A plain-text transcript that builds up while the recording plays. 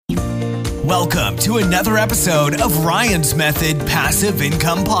Welcome to another episode of Ryan's Method Passive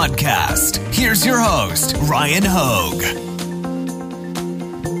Income Podcast. Here's your host, Ryan Hogue.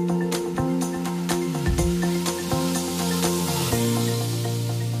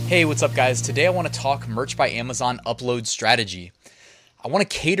 Hey, what's up guys? Today I want to talk Merch by Amazon upload strategy. I want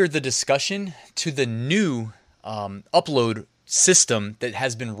to cater the discussion to the new upload system that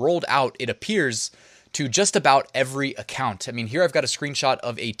has been rolled out, it appears, to just about every account. I mean, here I've got a screenshot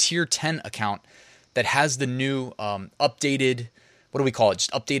of a tier 10 account that has the new updated, what do we call it?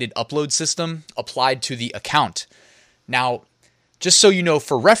 Just updated upload system applied to the account. Now, just so you know,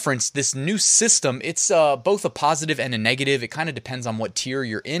 for reference, this new system, it's both a positive and a negative. It kind of depends on what tier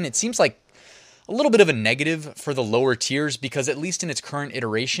you're in. It seems like a little bit of a negative for the lower tiers because at least in its current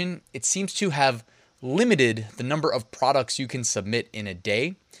iteration, it seems to have limited the number of products you can submit in a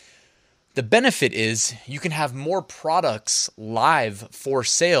day. The benefit is you can have more products live for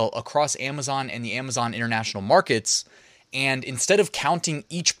sale across Amazon and the Amazon international markets. And instead of counting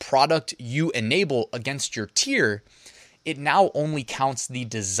each product you enable against your tier, it now only counts the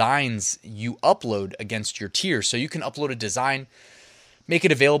designs you upload against your tier. So you can upload a design, make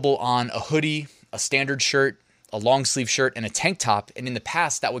it available on a hoodie, a standard shirt, a long sleeve shirt, and a tank top. And in the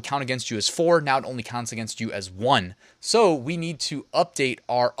past, that would count against you as 4. Now it only counts against you as 1. So we need to update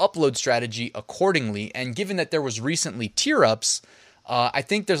our upload strategy accordingly. And given that there was recently tier ups, I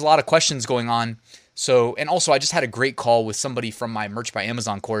think there's a lot of questions going on. So, and also I just had a great call with somebody from my Merch by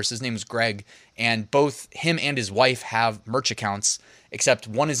Amazon course. His name is Greg, and both him and his wife have merch accounts, except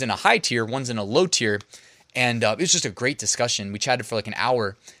one is in a high tier, one's in a low tier. And it was just a great discussion. We chatted for like an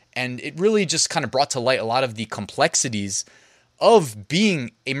hour. And it really just kind of brought to light a lot of the complexities of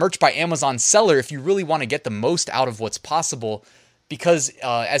being a Merch by Amazon seller if you really want to get the most out of what's possible. Because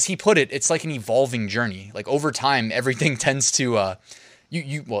as he put it, it's like an evolving journey. Like over time, everything tends to, well,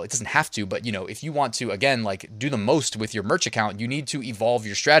 it doesn't have to, but if you want to, again, like do the most with your merch account, you need to evolve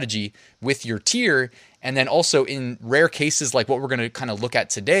your strategy with your tier. And then also in rare cases like what we're going to kind of look at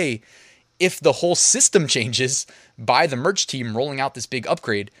today, if the whole system changes by the merch team rolling out this big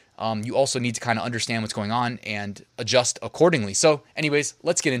upgrade, you also need to kind of understand what's going on and adjust accordingly. So anyways,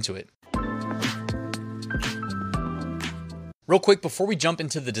 let's get into it. Real quick, before we jump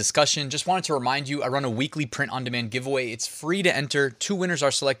into the discussion, just wanted to remind you, I run a weekly print-on-demand giveaway. It's free to enter. 2 winners are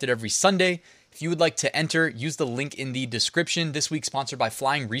selected every Sunday. If you would like to enter, use the link in the description. This week sponsored by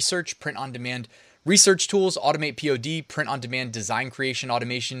Flying Research, print-on-demand research tools, Automate POD, print-on-demand design creation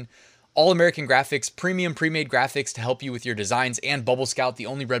automation, All-American Graphics, premium pre-made graphics to help you with your designs, and Bubble Scout, the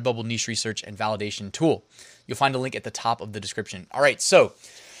only Redbubble niche research and validation tool. You'll find a link at the top of the description. All right, so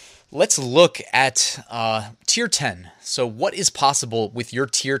let's look at Tier 10. So what is possible with your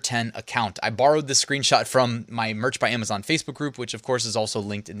Tier 10 account? I borrowed this screenshot from my Merch by Amazon Facebook group, which of course is also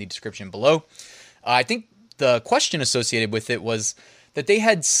linked in the description below. I think the question associated with it was that they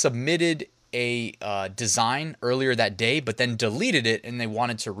had submitted a design earlier that day, but then deleted it and they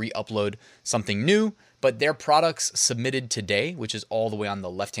wanted to re-upload something new, but their products submitted today, which is all the way on the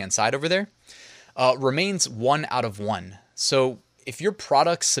left-hand side over there, remains 1 out of 1. So if your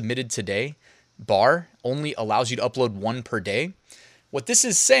product submitted today bar only allows you to upload 1 per day, what this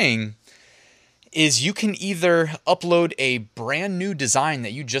is saying is you can either upload a brand new design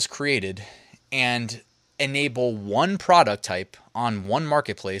that you just created and enable 1 product type on 1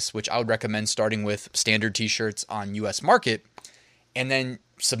 marketplace, which I would recommend starting with standard t-shirts on US Market, and then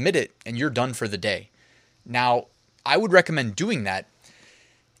submit it and you're done for the day. Now, I would recommend doing that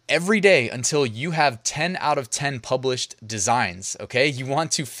every day until you have 10 out of 10 published designs, okay? You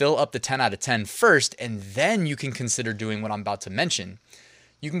want to fill up the 10 out of 10 first, and then you can consider doing what I'm about to mention.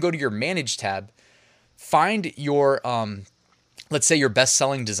 You can go to your Manage tab, find your, let's say your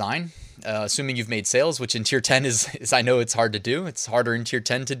best-selling design, assuming you've made sales, which in tier 10 is I know it's hard to do. It's harder in tier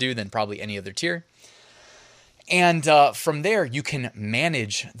 10 to do than probably any other tier. And from there, you can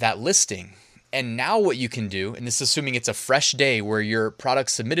manage that listing. And now what you can do, and this is assuming it's a fresh day where your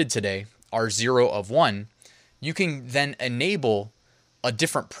products submitted today are 0 of 1, you can then enable a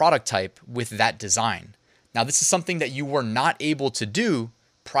different product type with that design. Now, this is something that you were not able to do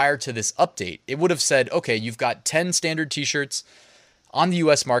prior to this update. It would have said, okay, you've got 10 standard t-shirts on the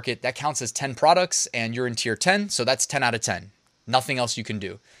US market, that counts as 10 products and you're in tier 10, so that's 10 out of 10. Nothing else you can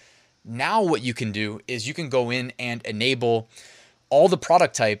do. Now what you can do is you can go in and enable all the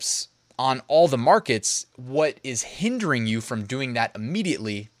product types on all the markets. What is hindering you from doing that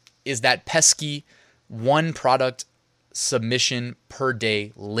immediately is that pesky 1 product submission per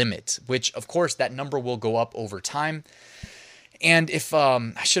day limit, which of course that number will go up over time. And if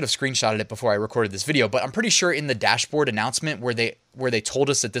I should have screenshotted it before I recorded this video, but I'm pretty sure in the dashboard announcement where they told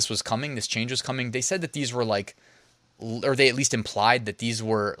us that this was coming, this change was coming, they said that these were like, or they at least implied that these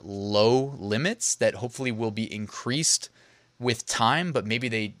were low limits that hopefully will be increased with time, but maybe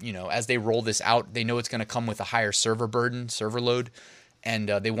they, as they roll this out, they know it's going to come with a higher server burden, server load, and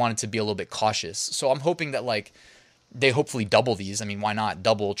they wanted to be a little bit cautious. So I'm hoping that like they hopefully double these. I mean, why not?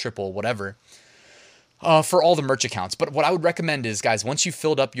 Double, triple, whatever, for all the merch accounts. But what I would recommend is, guys, once you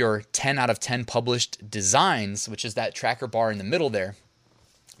filled up your 10 out of 10 published designs, which is that tracker bar in the middle there,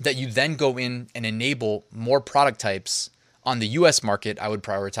 that you then go in and enable more product types on the US market, I would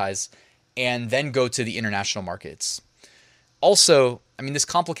prioritize, and then go to the international markets. Also, I mean, this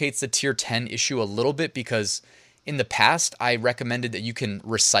complicates the tier 10 issue a little bit because in the past, I recommended that you can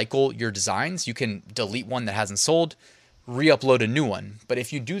recycle your designs. You can delete one that hasn't sold, re-upload a new one. But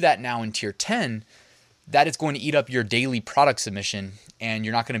if you do that now in tier 10, that is going to eat up your daily product submission, and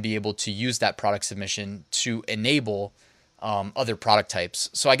you're not going to be able to use that product submission to enable other product types.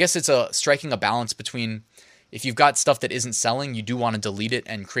 So I guess it's striking a balance between, if you've got stuff that isn't selling, you do want to delete it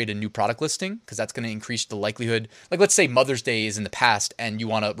and create a new product listing because that's going to increase the likelihood. Like, let's say Mother's Day is in the past and you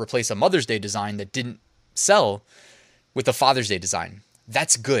want to replace a Mother's Day design that didn't sell with a Father's Day design.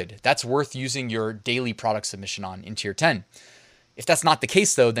 That's good. That's worth using your daily product submission on in tier 10. If that's not the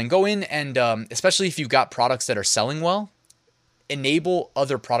case, though, then go in and, especially if you've got products that are selling well, enable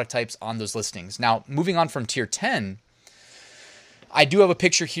other product types on those listings. Now, moving on from tier 10, I do have a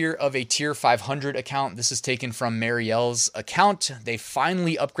picture here of a tier 500 account. This is taken from Marielle's account. They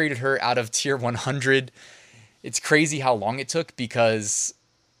finally upgraded her out of tier 100. It's crazy how long it took because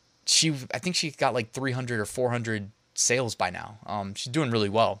I think she got like 300 or 400 sales by now. She's doing really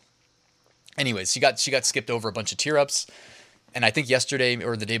well. Anyways, she got skipped over a bunch of tier ups. And I think yesterday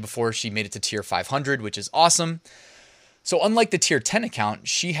or the day before, she made it to tier 500, which is awesome. So unlike the tier 10 account,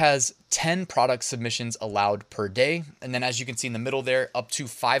 she has 10 product submissions allowed per day. And then as you can see in the middle there, up to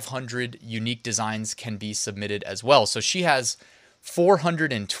 500 unique designs can be submitted as well. So she has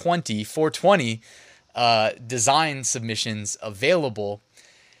 420 design submissions available.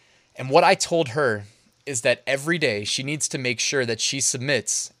 And what I told her is that every day she needs to make sure that she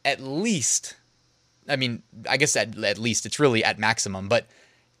submits at least, I mean, I guess at least, it's really at maximum, but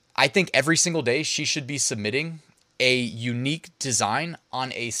I think every single day she should be submitting a unique design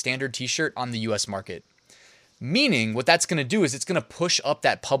on a standard t-shirt on the US market. Meaning what that's going to do is it's going to push up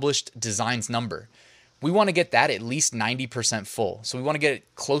that published designs number. We want to get that at least 90% full. So we want to get it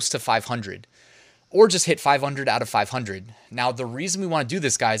close to 500 or just hit 500 out of 500. Now, the reason we want to do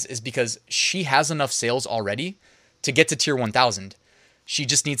this, guys, is because she has enough sales already to get to tier 1000. She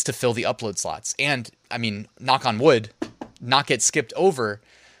just needs to fill the upload slots. And I mean, knock on wood, not get skipped over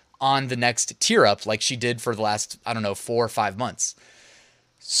on the next tier up like she did for the last, 4 or 5 months.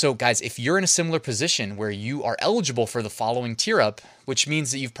 So guys, if you're in a similar position where you are eligible for the following tier up, which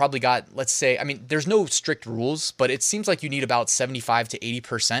means that you've probably got, let's say, I mean, there's no strict rules, but it seems like you need about 75 to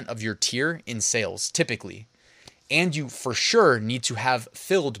 80% of your tier in sales typically. And you for sure need to have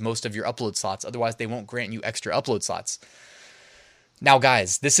filled most of your upload slots. Otherwise they won't grant you extra upload slots. Now,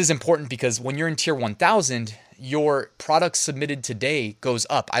 guys, this is important because when you're in tier 1000, your product submitted today goes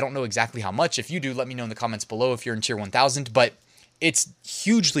up. I don't know exactly how much. If you do, let me know in the comments below if you're in tier 1000, but it's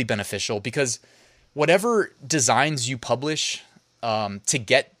hugely beneficial because whatever designs you publish to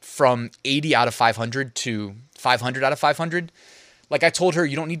get from 80 out of 500 to 500 out of 500, like I told her,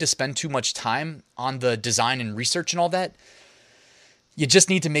 you don't need to spend too much time on the design and research and all that. You just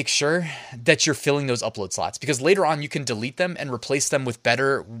need to make sure that you're filling those upload slots because later on you can delete them and replace them with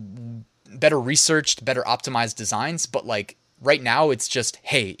better researched, better optimized designs. But like right now it's just,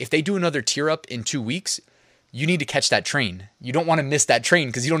 hey, if they do another tier up in 2 weeks, you need to catch that train. You don't want to miss that train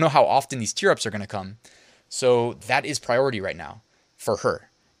because you don't know how often these tier ups are going to come. So that is priority right now for her.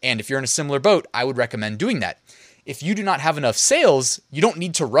 And if you're in a similar boat, I would recommend doing that. If you do not have enough sales, you don't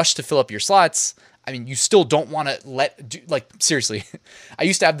need to rush to fill up your slots. I mean, you still don't want to seriously, I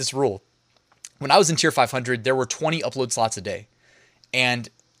used to have this rule. When I was in tier 500, there were 20 upload slots a day. And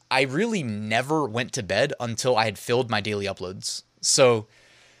I really never went to bed until I had filled my daily uploads. So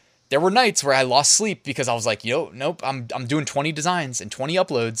there were nights where I lost sleep because I was like, nope, I'm doing 20 designs and 20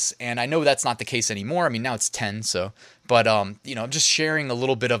 uploads. And I know that's not the case anymore. I mean, now it's 10. So, but, I'm just sharing a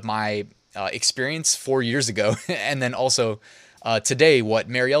little bit of my experience 4 years ago. And then also, today what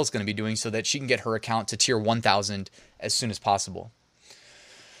Marielle's going to be doing so that she can get her account to tier 1000 as soon as possible.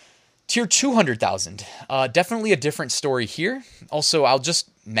 Tier 200,000, definitely a different story here. Also, I'll just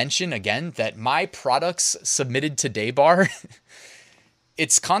mention again that my products submitted today bar,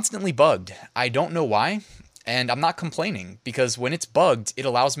 it's constantly bugged. I don't know why. And I'm not complaining because when it's bugged, it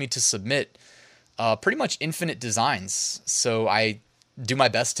allows me to submit pretty much infinite designs. So I do my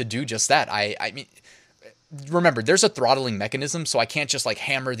best to do just that. I mean, remember, there's a throttling mechanism, so I can't just like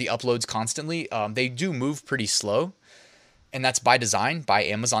hammer the uploads constantly. They do move pretty slow, and that's by design by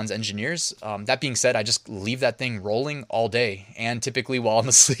Amazon's engineers. That being said, I just leave that thing rolling all day, and typically while I'm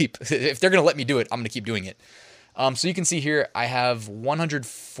asleep. If they're going to let me do it, I'm going to keep doing it. So you can see here, I have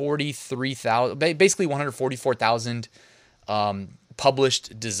 143,000, basically 144,000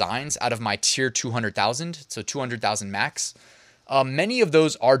 published designs out of my tier 200,000, so 200,000 max. Many of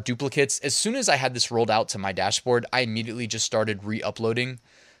those are duplicates. As soon as I had this rolled out to my dashboard, I immediately just started re-uploading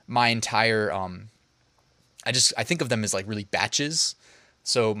my entire, I think of them as like really batches.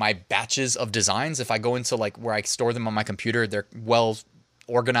 So my batches of designs, if I go into like where I store them on my computer, they're well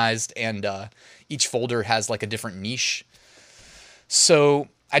organized, and each folder has like a different niche. So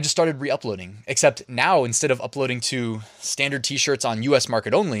I just started re-uploading, except now instead of uploading to standard t-shirts on US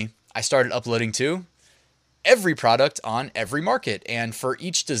market only, I started uploading to every product on every market. And for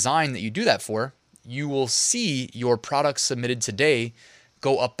each design that you do that for, you will see your products submitted today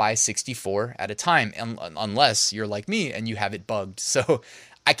go up by 64 at a time, unless you're like me and you have it bugged. So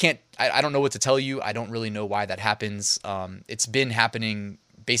I don't know what to tell you. I don't really know why that happens. It's been happening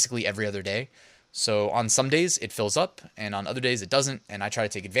basically every other day. So on some days it fills up, and on other days it doesn't, and I try to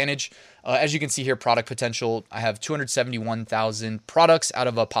take advantage. As you can see here, product potential, I have 271,000 products out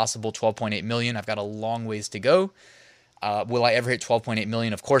of a possible 12.8 million. I've got a long ways to go. Will I ever hit 12.8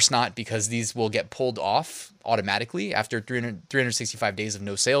 million? Of course not, because these will get pulled off automatically after 365 days of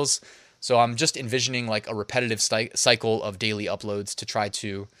no sales. So I'm just envisioning like a repetitive cycle of daily uploads to try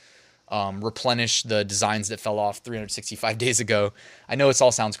to replenish the designs that fell off 365 days ago. I know this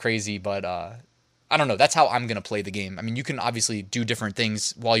all sounds crazy, but I don't know. That's how I'm going to play the game. I mean, you can obviously do different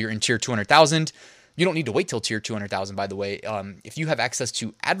things while you're in tier 200,000. You don't need to wait till tier 200,000, by the way. If you have access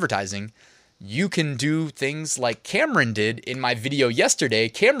to advertising, you can do things like Cameron did in my video yesterday.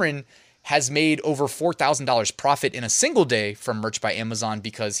 Cameron has made over $4,000 profit in a single day from Merch by Amazon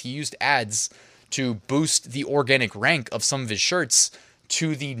because he used ads to boost the organic rank of some of his shirts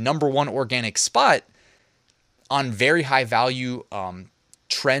to the #1 organic spot on very high value,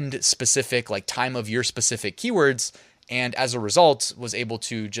 trend specific, like time of year specific keywords. And as a result was able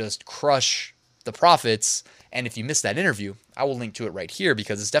to just crush the profits. And if you missed that interview, I will link to it right here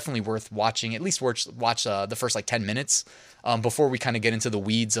because it's definitely worth watching. At least watch the first like 10 minutes before we kind of get into the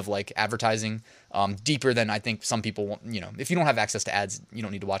weeds of like advertising deeper than I think some people want. You know, if you don't have access to ads, you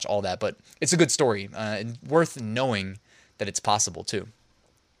don't need to watch all that, but it's a good story and worth knowing that it's possible too.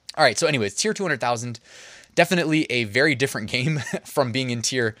 All right. So anyways, tier 200,000, definitely a very different game from being in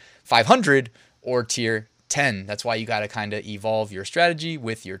tier 500 or tier 10. That's why you got to kind of evolve your strategy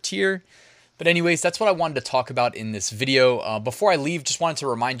with your tier. But anyways, that's what I wanted to talk about in this video. Before I leave, just wanted to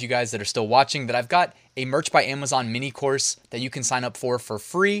remind you guys that are still watching that I've got a Merch by Amazon mini course that you can sign up for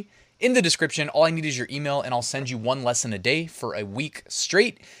free. In the description, all I need is your email and I'll send you one lesson a day for a week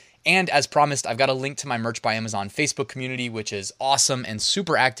straight. And as promised, I've got a link to my Merch by Amazon Facebook community, which is awesome and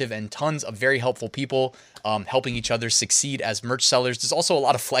super active and tons of very helpful people helping each other succeed as merch sellers. There's also a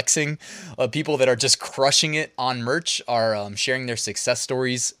lot of flexing. People that are just crushing it on merch are sharing their success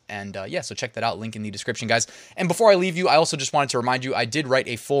stories. And yeah, so check that out. Link in the description, guys. And before I leave you, I also just wanted to remind you, I did write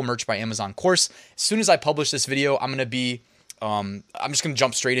a full Merch by Amazon course. As soon as I publish this video, I'm just going to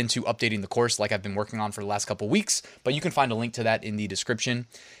jump straight into updating the course like I've been working on for the last couple weeks, but you can find a link to that in the description.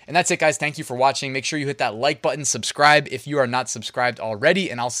 And that's it, guys. Thank you for watching. Make sure you hit that like button, subscribe if you are not subscribed already,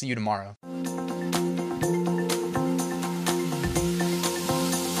 and I'll see you tomorrow.